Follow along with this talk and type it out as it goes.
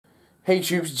Hey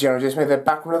troops, GeneralJSmith, they're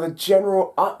back with another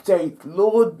general update.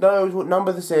 Lord knows what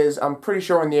number this is. I'm pretty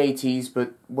sure in the 80s,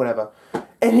 but whatever.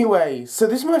 Anyway, so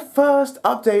this is my first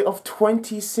update of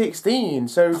 2016.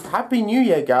 So, Happy New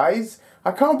Year, guys.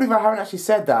 I can't believe I haven't actually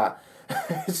said that.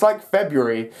 It's like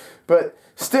February, but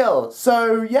still.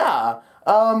 So, yeah.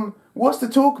 What's to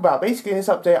talk about? Basically, in this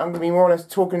update, I'm going to be more or less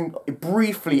talking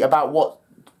briefly about what's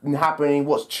happening,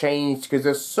 what's changed, because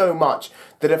there's so much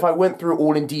that if I went through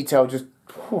all in detail, just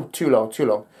too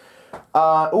long.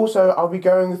 Also, I'll be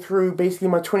going through basically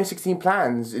my 2016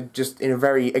 plans, just in a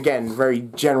very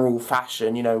general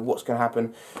fashion, you know, what's going to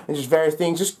happen, and just various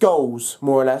things, just goals,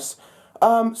 more or less.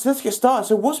 So let's get started.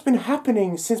 So what's been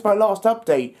happening since my last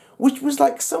update, which was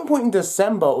like some point in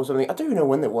December or something, I don't even know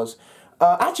when it was.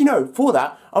 Actually, no, for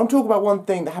that, I'm talking about one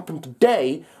thing that happened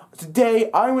today. Today,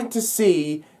 I went to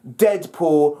see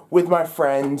Deadpool with my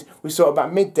friend. We saw it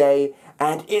about midday,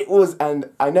 and it was, and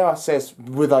I know I say this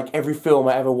with like every film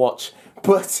I ever watch,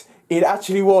 but it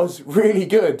actually was really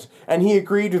good, and he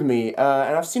agreed with me,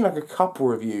 and I've seen like a couple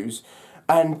reviews,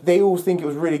 and they all think it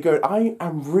was really good. I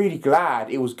am really glad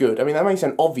it was good. I mean, that may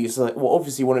sound obvious, like, well,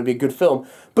 obviously you want it to be a good film,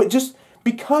 but just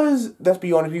because, let's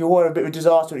be honest, we had a bit of a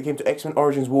disaster when it came to X-Men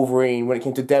Origins Wolverine, when it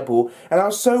came to Deadpool, and I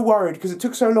was so worried, because it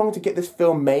took so long to get this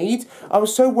film made, I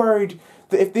was so worried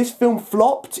that if this film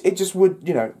flopped, it just would,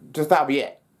 you know, just that would be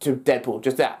it, to Deadpool,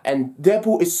 just that. And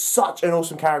Deadpool is such an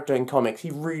awesome character in comics, he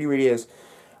really, really is.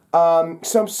 So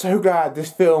I'm so glad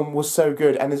this film was so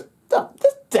good, and there's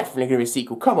definitely going to be a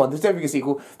sequel, come on, there's definitely a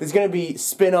sequel, there's going to be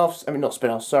spin-offs, I mean, not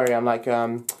spin-offs, sorry, I'm like,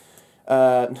 I'm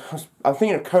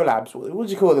thinking of collabs, what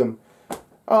do you call them?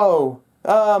 Oh,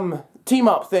 team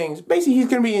up things. Basically, he's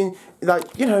going to be in,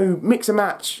 like, you know, mix and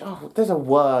match. Oh, there's a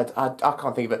word. I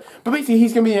can't think of it. But basically,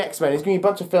 he's going to be in X-Men. There's going to be a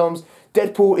bunch of films.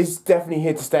 Deadpool is definitely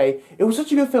here to stay. It was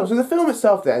such a good film. So the film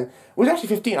itself then was actually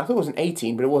 15. I thought it was an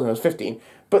 18, but it wasn't. It was 15.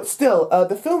 But still,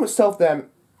 the film itself then,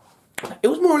 it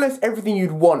was more or less everything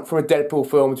you'd want from a Deadpool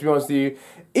film, to be honest with you.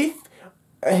 If,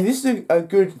 this is a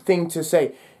good thing to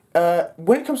say,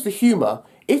 when it comes to humour,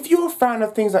 if you're a fan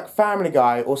of things like Family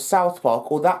Guy or South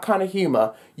Park or that kind of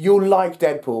humour, you'll like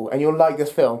Deadpool and you'll like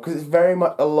this film because it's very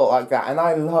much a lot like that, and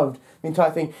I loved the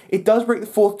entire thing. It does break the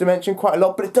fourth dimension quite a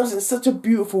lot, but it does it in such a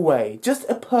beautiful way, just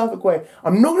a perfect way.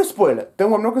 I'm not going to spoil it,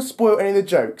 don't worry, I'm not going to spoil any of the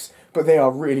jokes, but they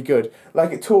are really good.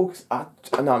 Like, it talks,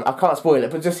 no, I can't spoil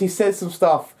it, but just he says some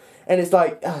stuff and it's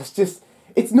like,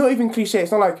 it's not even cliche,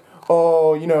 it's not like,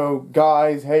 oh, you know,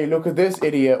 guys, hey, look at this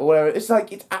idiot, or whatever. It's like,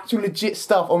 it's actual legit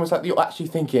stuff, almost like you're actually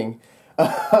thinking.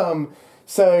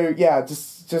 So, yeah,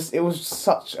 just, it was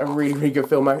such a really, really good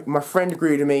film. My friend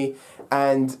agreed with me,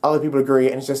 and other people agree,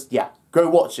 and it's just, yeah, go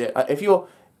watch it.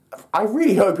 I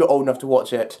really hope you're old enough to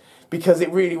watch it, because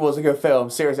it really was a good film.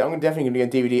 Seriously, I'm definitely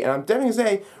going to get a DVD, and I'm definitely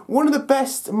going to say, one of the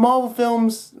best Marvel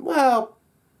films, well,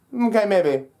 okay,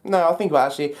 maybe. No, I'll think about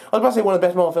it, actually. I was about to say one of the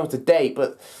best Marvel films to date,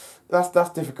 but that's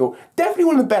difficult. Definitely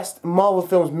one of the best Marvel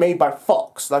films made by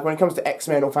Fox. Like when it comes to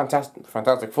X-Men or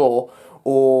Fantastic Four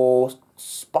or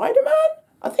Spider-Man?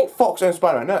 I think Fox owns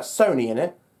Spider-Man. No, that's Sony in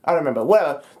it. I don't remember.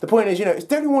 Whatever. The point is, you know, it's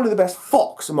definitely one of the best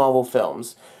Fox Marvel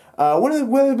films. One of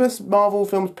the best Marvel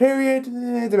films, period,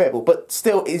 debatable, but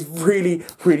still is really,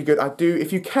 really good.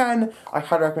 If you can, I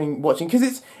highly recommend watching,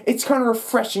 because it's kind of a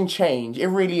refreshing change. It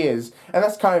really is. And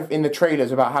that's kind of in the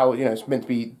trailers about how, you know, it's meant to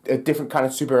be a different kind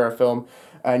of superhero film.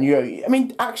 And, you know, I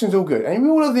mean, action's all good, and we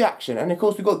all love the action, and of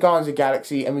course we got Guardians of the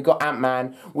Galaxy, and we got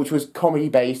Ant-Man, which was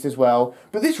comedy-based as well,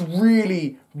 but this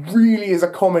really, really is a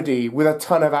comedy with a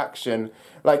ton of action.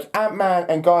 Like, Ant-Man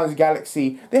and Guardians of the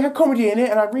Galaxy, they had comedy in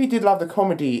it, and I really did love the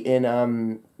comedy in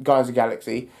Guardians of the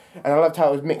Galaxy, and I loved how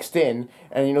it was mixed in,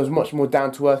 and, you know, it was much more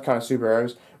down-to-earth kind of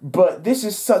superheroes, but this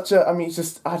is such a, I mean, it's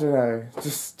just, I don't know,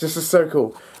 just is so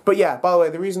cool. But yeah, by the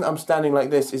way, the reason I'm standing like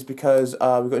this is because we've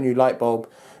got a new light bulb,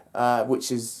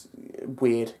 which is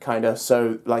weird, kinda.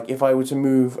 So, like, if I were to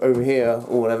move over here,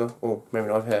 or whatever, or maybe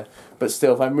not over here, but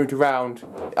still, if I moved around,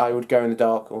 I would go in the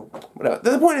dark, or whatever.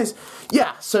 The point is,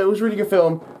 yeah, so it was a really good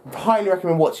film, highly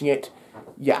recommend watching it,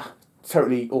 yeah,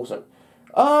 totally awesome.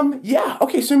 Yeah,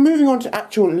 okay, so moving on to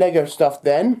actual LEGO stuff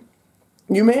then,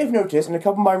 you may have noticed in a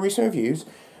couple of my recent reviews,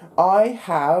 I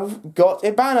have got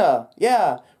a banner,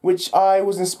 yeah, which I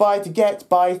was inspired to get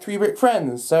by 3 Brick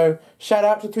Friends. So, shout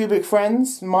out to 3 Brick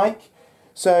Friends, Mike.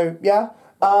 So, yeah,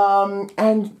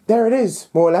 and there it is,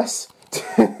 more or less.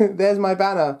 There's my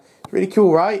banner. It's really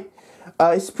cool, right?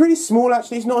 It's pretty small,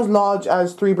 actually. It's not as large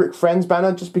as 3 Brick Friends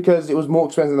banner, just because it was more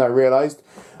expensive than I realised.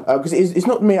 Because it's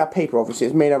not made out of paper, obviously.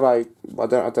 It's made out of, like, I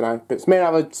don't know, but it's made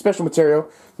out of a special material,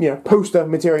 you know, poster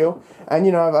material. And,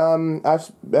 you know,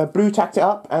 I've blue tacked it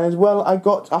up, and as well, I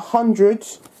got 100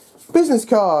 business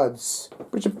cards,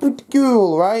 which are pretty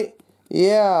cool, right?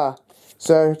 Yeah.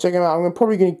 So check them out. I'm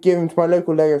probably going to give them to my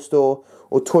local Lego store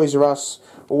or Toys R Us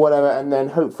or whatever, and then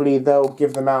hopefully they'll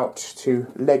give them out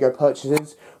to Lego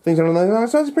purchases, things along those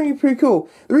lines. So that's pretty cool.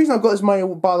 The reason I've got this money,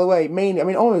 by the way, mainly, I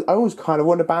mean, I always kind of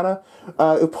want a banner. It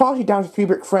was partially down to 3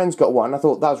 Brick Friends got one. I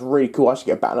thought that was really cool. I should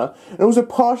get a banner. And also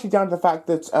partially down to the fact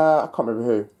that I can't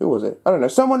remember who was it. I don't know.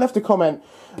 Someone left a comment.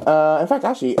 In fact,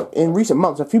 actually, in recent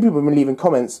months, a few people have been leaving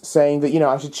comments saying that, you know,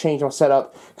 I should change my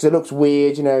setup because it looks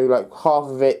weird. You know, like half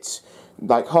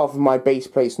of my base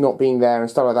plates not being there and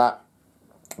stuff like that.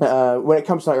 When it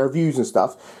comes to like reviews and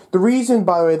stuff. The reason,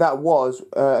 by the way, that was,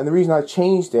 and the reason I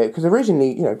changed it, because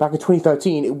originally, you know, back in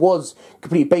 2013, it was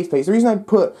complete base plates. The reason I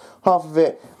put half of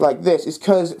it like this is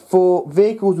because for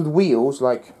vehicles with wheels,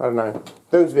 like, I don't know,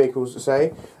 those vehicles to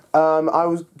say, I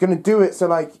was going to do it so,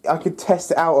 like, I could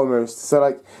test it out almost. So,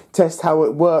 like, test how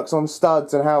it works on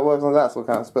studs and how it works on that sort of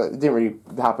kind of stuff, but it didn't really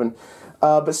happen.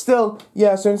 But still,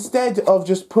 yeah, so instead of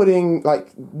just putting,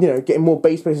 like, you know, getting more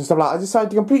base plates and stuff like that, I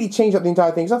decided to completely change up the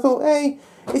entire thing. So I thought, hey,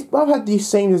 I've had the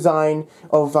same design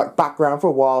of, like, background for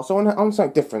a while, so I want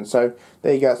something different. So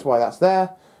there you go, that's why that's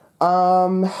there.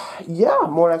 Yeah,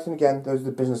 more or less, and again, those are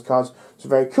the business cards. So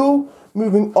very cool.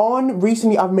 Moving on,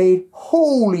 recently I've made,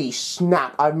 holy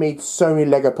snap, I've made so many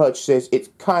Lego purchases, it's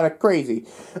kind of crazy.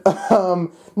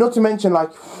 Not to mention,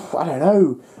 like, I don't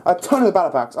know, a ton of the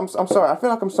battle packs. I'm sorry, I feel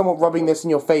like I'm somewhat rubbing this in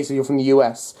your face if you're from the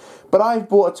US. But I've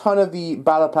bought a ton of the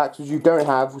battle packs which you don't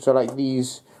have, which are like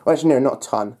these, well actually no, not a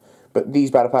ton, but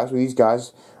these battle packs with these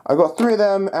guys. I got 3 of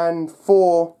them and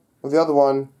 4 of the other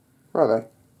one, where are they?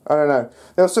 I don't know.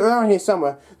 They're around here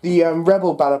somewhere. The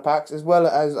Rebel battle packs, as well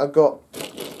as I've got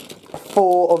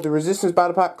 4 of the Resistance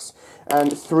battle packs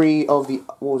and 3 of the,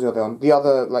 what was the other one? The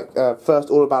other, like, First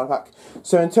Order battle pack.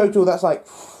 So in total, that's like,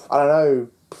 I don't know,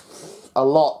 a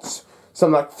lot.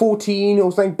 Something like 14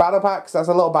 or something battle packs. That's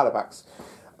a lot of battle packs.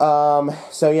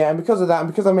 So yeah, and because of that, and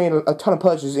because I made a ton of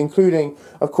purchases, including,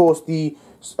 of course, the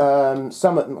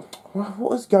summer,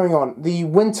 what was going on? The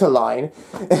winter line,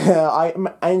 I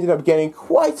ended up getting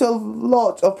quite a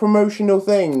lot of promotional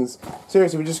things.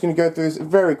 Seriously, we're just going to go through this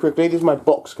very quickly. This is my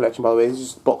box collection, by the way. This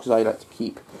is just boxes I like to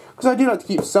keep. Because I do like to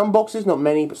keep some boxes, not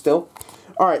many, but still.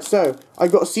 Alright, so, I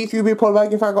got a see-through poly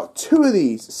bag. In fact, I got 2 of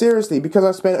these. Seriously, because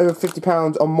I spent over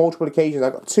 £50 on multiple occasions,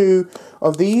 I got 2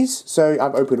 of these. So,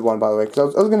 I've opened one, by the way,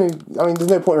 because I was going to, I mean,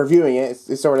 there's no point in reviewing it.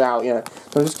 It's already out, you know.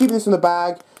 So, I'm just keeping this in the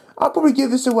bag. I'll probably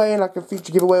give this away in like a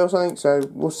future giveaway or something, so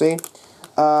we'll see.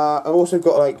 I've also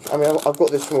got, like, I mean, I've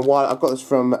got this from a while. I've got this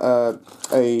from a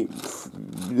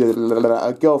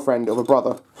girlfriend of a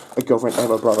brother. A girlfriend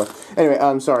of a brother. Anyway,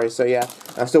 I'm sorry, so yeah,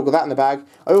 I've still got that in the bag.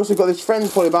 I also got this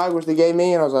friend's poly bag, which they gave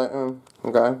me, and I was like, oh,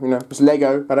 okay, you know, it's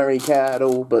Lego. I don't really care at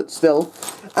all, but still.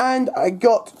 And I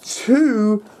got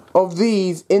 2 of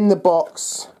these in the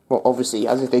box. Well, obviously,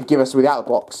 as if they'd give us without the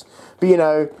box. But, you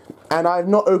know, and I've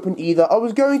not opened either. I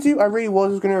was going to, I really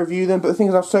was going to review them, but the thing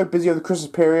is I was so busy over the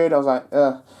Christmas period, I was like,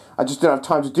 I just don't have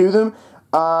time to do them.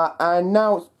 And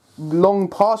now it's long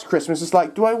past Christmas, it's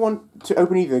like, do I want to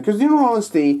open either? Because in all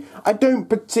honesty, I don't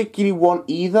particularly want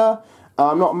either.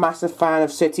 I'm not a massive fan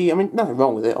of City. I mean, nothing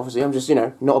wrong with it, obviously. I'm just, you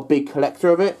know, not a big collector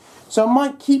of it. So I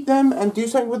might keep them and do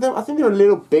something with them. I think they're a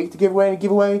little big to give away in a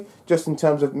giveaway, just in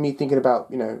terms of me thinking about,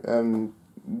 you know,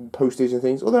 postage and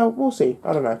things, although we'll see,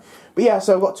 I don't know. But yeah,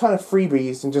 so I've got a ton of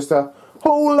freebies and just a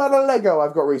whole lot of Lego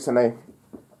I've got recently.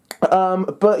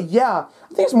 But yeah,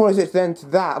 I think it's more as if then to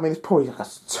that. I mean, there's probably like a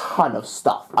ton of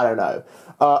stuff, I don't know.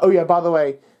 Oh yeah, by the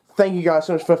way, thank you guys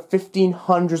so much for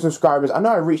 1,500 subscribers. I know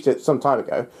I reached it some time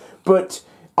ago, but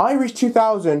I reached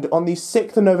 2,000 on the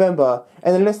 6th of November,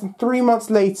 and then less than 3 months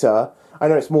later, I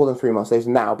know it's more than 3 months later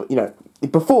now, but you know,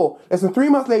 before, less than 3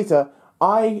 months later,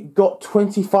 I got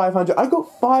 2,500. I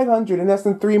got 500 in less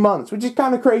than 3 months, which is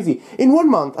kind of crazy. In 1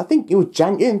 month, I think it was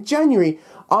in January,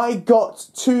 I got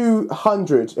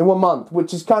 200 in 1 month,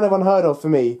 which is kind of unheard of for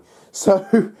me.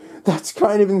 So, that's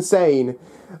kind of insane.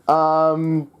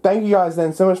 Thank you guys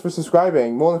then so much for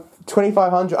subscribing. More than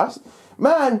 2,500.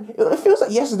 Man, it feels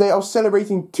like yesterday I was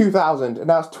celebrating 2,000, and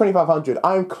now it's 2,500.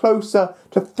 I'm closer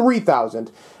to 3,000.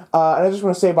 And I just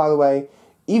want to say, by the way,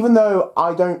 even though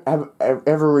I don't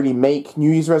ever really make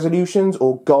New Year's resolutions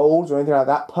or goals or anything like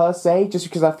that per se, just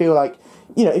because I feel like,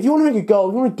 you know, if you want to make a goal,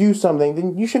 if you want to do something,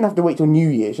 then you shouldn't have to wait till New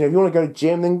Year's. You know, if you want to go to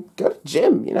gym, then go to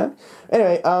gym, you know.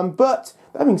 Anyway, but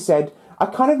that being said, I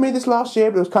kind of made this last year,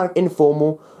 but it was kind of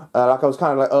informal. Like I was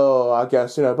kind of like, oh, I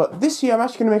guess, you know. But this year I'm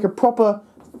actually going to make a proper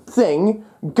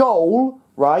goal,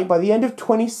 right, by the end of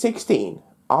 2016.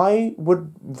 I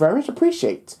would very much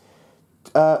appreciate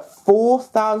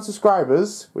 4,000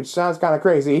 subscribers, which sounds kind of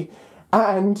crazy,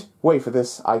 And, wait for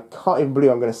this, I can't even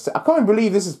believe I can't even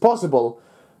believe this is possible,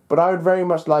 but I would very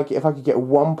much like it if I could get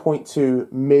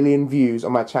 1.2 million views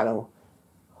on my channel.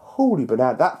 Holy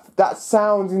banana, that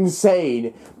sounds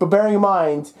insane, but bearing in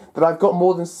mind that I've got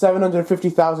more than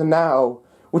 750,000 now,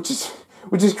 which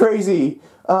is crazy.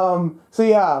 So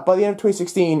yeah, by the end of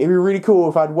 2016, it'd be really cool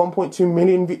if I had 1.2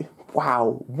 million views.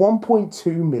 Wow,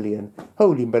 1.2 million.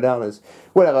 Holy bananas.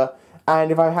 Whatever.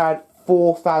 And if I had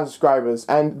 4,000 subscribers,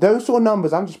 and those sort of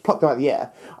numbers, I'm just plucked them out of the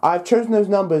air. I've chosen those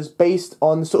numbers based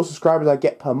on the sort of subscribers I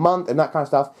get per month and that kind of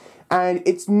stuff. And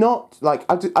it's not, like,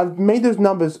 I've made those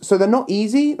numbers, so they're not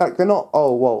easy. Like, they're not,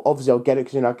 oh, well, obviously I'll get it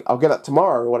because, you know, I'll get that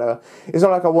tomorrow or whatever. It's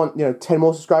not like I want, you know, 10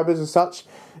 more subscribers and such.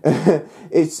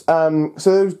 It's, so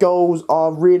those goals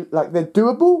are really, like, they're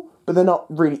doable, but they're not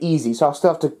really easy. So I'll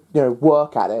still have to, you know,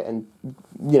 work at it and,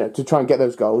 you know, to try and get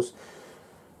those goals.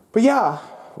 But yeah,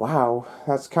 wow,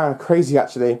 that's kind of crazy,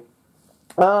 actually.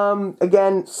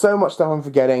 Again, so much stuff I'm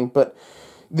forgetting, but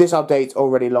this update's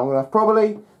already long enough,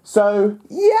 probably. So,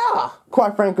 yeah,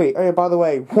 quite frankly, oh yeah, by the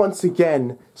way, once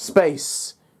again,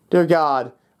 space, dear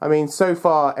God, I mean, so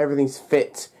far, everything's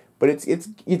fit, but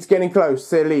it's getting close, to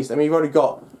say the least. I mean, you've already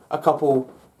got a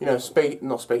couple, you know,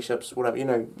 not spaceships, whatever, you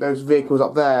know, those vehicles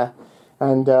up there,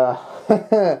 and,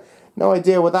 no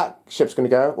idea where that ship's going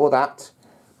to go, or that,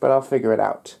 but I'll figure it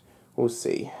out. We'll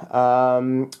see.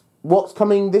 What's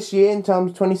coming this year in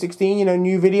terms of 2016, you know,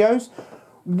 new videos?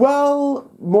 Well,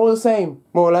 more of the same,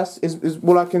 more or less, is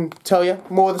what I can tell you.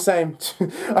 More of the same.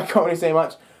 I can't really say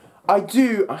much. I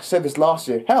said this last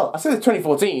year. Hell, I said it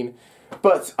 2014.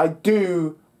 But I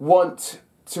do want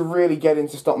to really get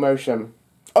into stop motion.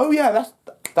 Oh yeah, that's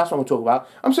what we'll talk about.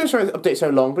 I'm so sorry the update's so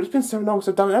long, but it's been so long since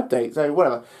I've done an update, so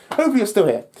whatever. Hopefully you're still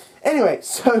here. Anyway,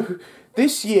 so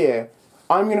this year,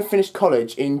 I'm going to finish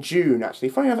college in June, actually.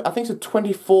 Funny enough, I think it's the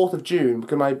 24th of June,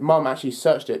 because my mum actually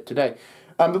searched it today.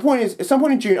 The point is, at some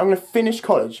point in June, I'm going to finish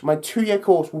college. My 2-year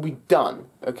course will be done,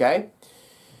 okay?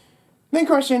 Then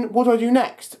question, what do I do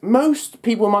next? Most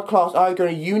people in my class are either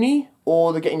going to uni,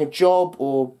 or they're getting a job,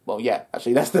 or, well, yeah,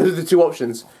 actually, those are the two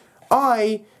options.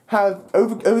 I have,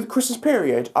 over the Christmas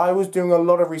period, I was doing a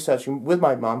lot of researching with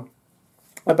my mum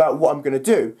about what I'm going to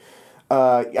do.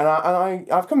 And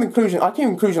I've come to the conclusion, I came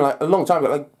to the conclusion like a long time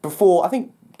ago, like before, I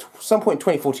think some point in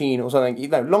 2014 or something, you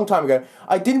know, a long time ago,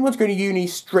 I didn't want to go to uni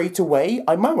straight away.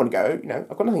 I might want to go, you know,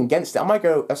 I've got nothing against it, I might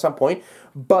go at some point,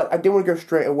 but I didn't want to go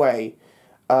straight away,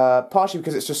 partially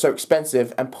because it's just so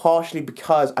expensive, and partially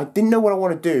because I didn't know what I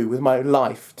want to do with my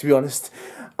life, to be honest.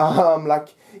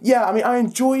 Like, yeah, I mean, I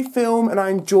enjoy film and I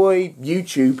enjoy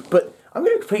YouTube, but I'm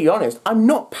going to be completely honest, I'm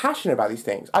not passionate about these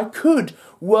things. I could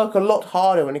work a lot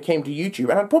harder when it came to YouTube,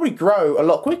 and I'd probably grow a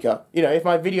lot quicker. You know, if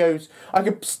my videos, I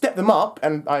could step them up,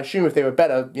 and I assume if they were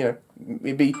better, you know,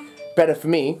 it'd be better for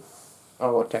me.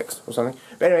 Oh, what text or something.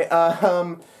 But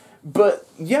anyway, but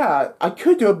yeah, I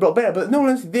could do a lot better, but no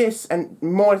less this, and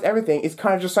more or less everything, is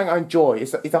kind of just something I enjoy.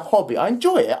 It's a hobby. I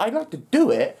enjoy it, I'd like to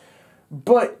do it,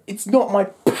 but it's not my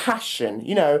passion,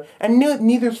 you know, and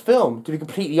neither is film, to be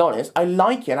completely honest. I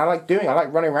like it, and I like doing it, I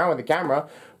like running around with the camera,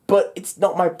 but it's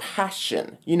not my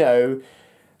passion, you know,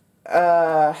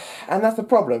 and that's the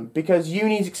problem, because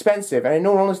uni's expensive, and in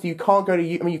all honesty, you can't go to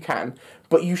uni, I mean, you can,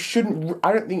 but you shouldn't,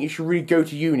 I don't think you should really go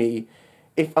to uni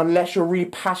unless you're really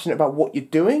passionate about what you're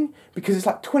doing, because it's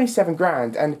like 27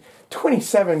 grand, and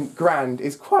 27 grand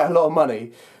is quite a lot of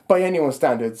money, by anyone's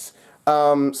standards.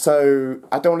 So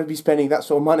I don't want to be spending that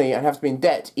sort of money and have to be in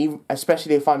debt,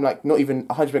 especially if I'm like not even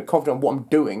 100% confident on what I'm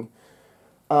doing.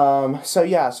 So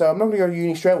yeah, so I'm not going to go to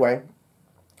uni straight away,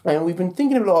 and we've been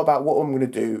thinking a lot about what I'm going to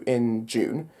do in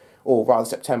June, or rather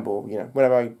September, you know,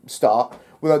 whenever I start.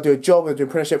 Will I do a job, will I do an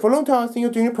apprenticeship? For a long time I was thinking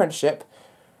of doing an apprenticeship.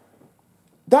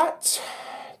 That,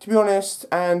 to be honest,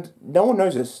 and no one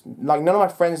knows this, like none of my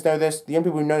friends know this, the only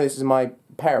people who know this is my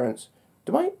parents.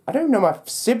 I don't know my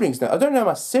siblings know. I don't know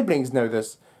my siblings know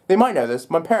this. They might know this.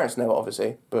 My parents know it,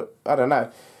 obviously, but I don't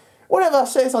know. Whatever, I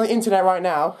say this on the internet right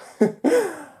now.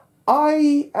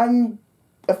 I am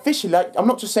officially, like, I'm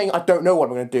not just saying I don't know what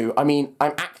I'm going to do. I mean,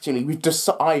 I'm actually,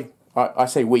 I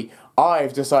say we,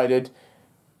 I've decided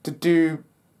to do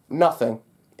nothing.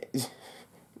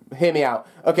 Hear me out.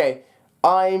 Okay,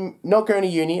 I'm not going to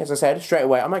uni, as I said, straight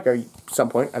away. I might go at some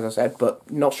point, as I said, but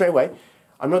not straight away.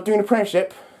 I'm not doing an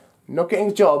apprenticeship. Not getting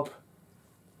a job.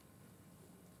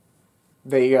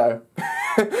 There you go.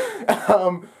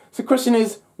 So the question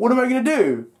is, what am I going to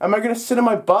do? Am I going to sit on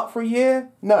my butt for a year?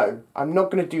 No, I'm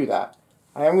not going to do that.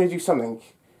 I am going to do something.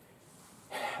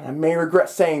 And I may regret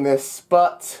saying this,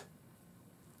 but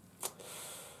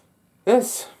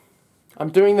I'm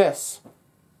doing this.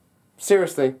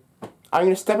 Seriously. I'm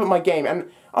going to step up my game. And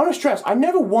I want to stress, I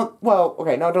never want, well,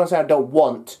 okay, no, I don't say I don't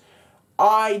want.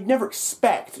 I never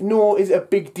expect, nor is it a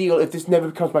big deal if this never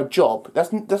becomes my job.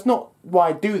 That's not why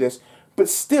I do this. But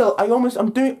still,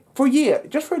 I'm doing it for a year,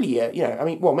 just for a year, you know, I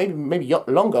mean, well, maybe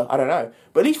longer, I don't know.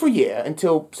 But at least for a year,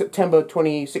 until September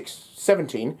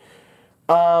 2017,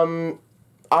 I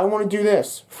want to do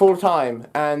this full time,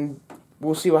 and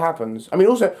we'll see what happens. I mean,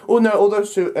 also,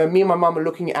 me and my mum are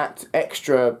looking at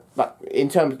extra, like, in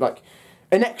terms of, like,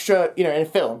 an extra, you know, in a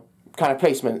film, kind of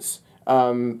placements.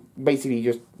 Basically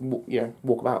just, you know,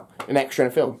 walk about. An extra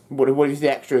in a film. What is the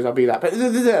extras? I'll be that. But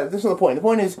that's not the point. The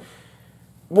point is,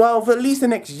 well, for at least the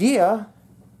next year,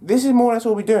 this is more or less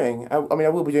what we'll be doing. I mean, I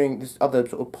will be doing this other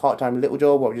sort of part-time little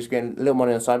job where we're just getting a little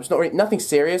money on the side. It's not really, nothing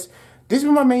serious. This is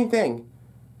my main thing.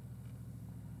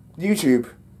 YouTube.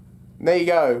 There you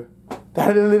go.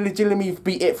 That'll legitimately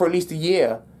be it for at least a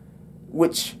year.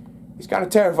 Which is kind of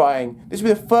terrifying. This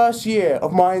will be the first year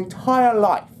of my entire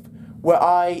life where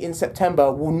I, in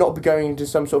September, will not be going into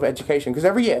some sort of education. Because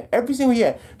every year, every single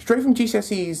year, straight from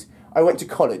GCSEs, I went to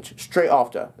college, straight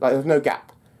after. Like, there's no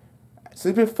gap. So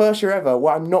this will be the first year ever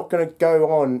where I'm not going to go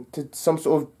on to some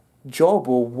sort of job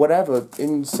or whatever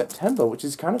in September, which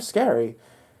is kind of scary.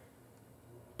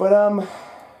 But,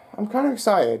 I'm kind of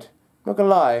excited. I'm not going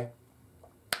to lie.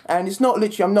 And it's not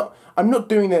literally, I'm not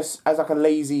doing this as like a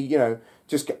lazy, you know,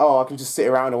 just, I can just sit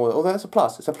around, although that's a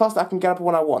plus. It's a plus that I can get up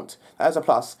when I want. That is a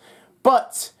plus.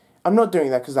 But I'm not doing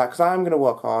that because I am going to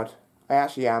work hard. I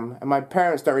actually am. And my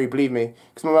parents don't really believe me.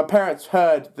 Because when my parents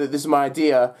heard that this is my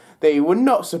idea, they were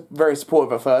not very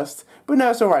supportive at first. But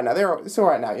no, it's alright now. It's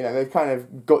alright now. You know, they've kind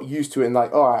of got used to it and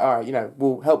like, alright, you know,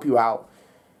 we'll help you out.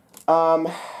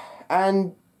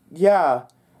 And yeah,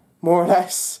 more or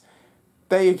less,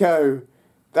 there you go.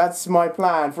 That's my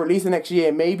plan for at least the next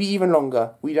year, maybe even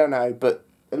longer. We don't know, but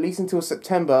at least until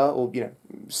September or, you know,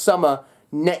 summer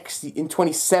next in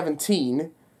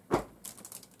 2017.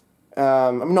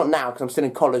 I mean, not now because I'm still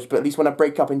in college, but at least when I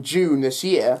break up in June this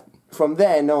year, from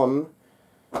then on,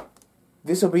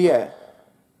 this will be it.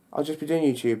 I'll just be doing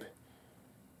YouTube.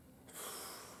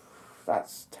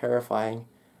 That's terrifying.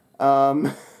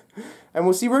 And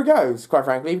we'll see where it goes, quite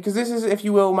frankly, because this is, if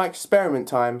you will, my experiment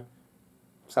time.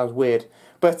 Sounds weird.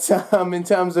 But in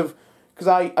terms of, because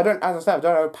I don't, as I said, I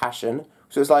don't have a passion,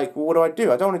 so it's like, well, what do I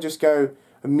do? I don't want to just go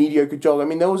a mediocre job. I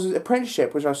mean, there was an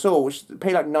apprenticeship which I saw, which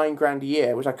paid like $9,000 a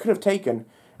year, which I could have taken,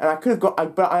 and I could have got,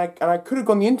 I could have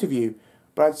gone the interview,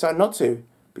 but I decided not to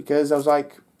because I was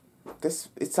like,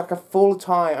 it's like a full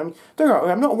time. I mean, don't get me wrong,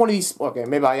 I'm not one of these. Okay,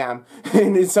 maybe I am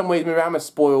in some ways. Maybe I'm a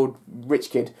spoiled rich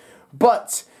kid,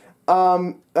 but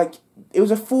like it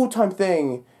was a full-time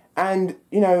thing, and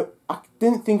you know, I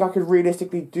didn't think I could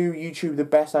realistically do YouTube the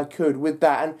best I could with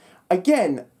that. And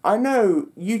again, I know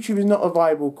YouTube is not a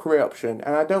viable career option,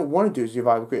 and I don't want to do it as a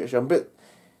viable career option, but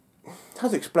how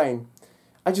to explain?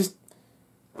 I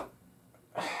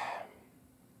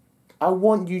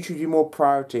want YouTube to be more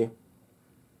priority,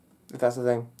 if that's the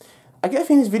thing. I get a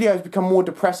feeling this video has become more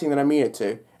depressing than I mean it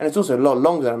to, and it's also a lot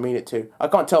longer than I mean it to. I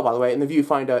can't tell, by the way, in the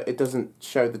viewfinder it doesn't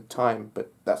show the time,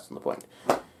 but that's not the point.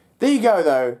 There you go,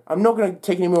 though. I'm not going to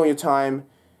take any more of your time.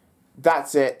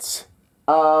 That's it.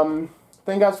 Thank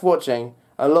you guys for watching.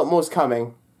 A lot more is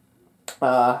coming.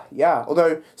 Yeah,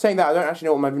 although, saying that, I don't actually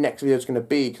know what my next video is going to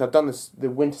be, because I've done the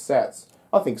winter sets.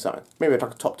 I'll think something. Maybe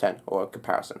like a top 10, or a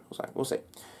comparison, or something. We'll see.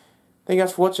 Thank you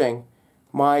guys for watching.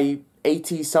 My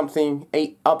 80-something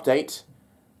update.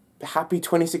 Happy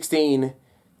 2016.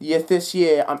 Yet this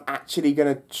year, I'm actually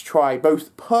going to try,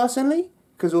 both personally,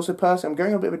 because also personally, I'm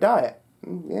going on a bit of a diet.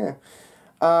 Yeah.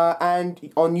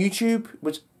 And on YouTube,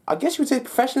 which I guess you would say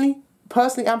professionally,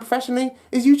 personally and professionally.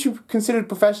 Is YouTube considered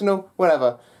professional?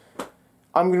 Whatever.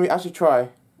 I'm going to actually try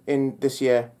in this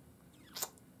year.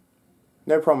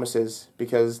 No promises,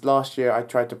 because last year I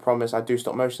tried to promise I'd do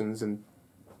stop motions and,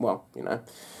 well, you know.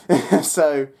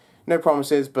 So, no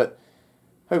promises, but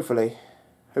hopefully.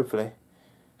 Thank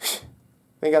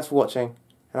you guys for watching,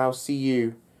 and I'll see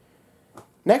you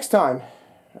next time.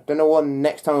 I don't know what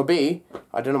next time will be.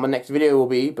 I don't know what my next video will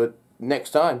be, but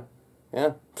next time.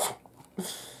 Yeah.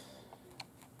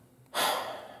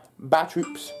 Bad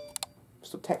troops.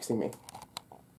 Stop texting me.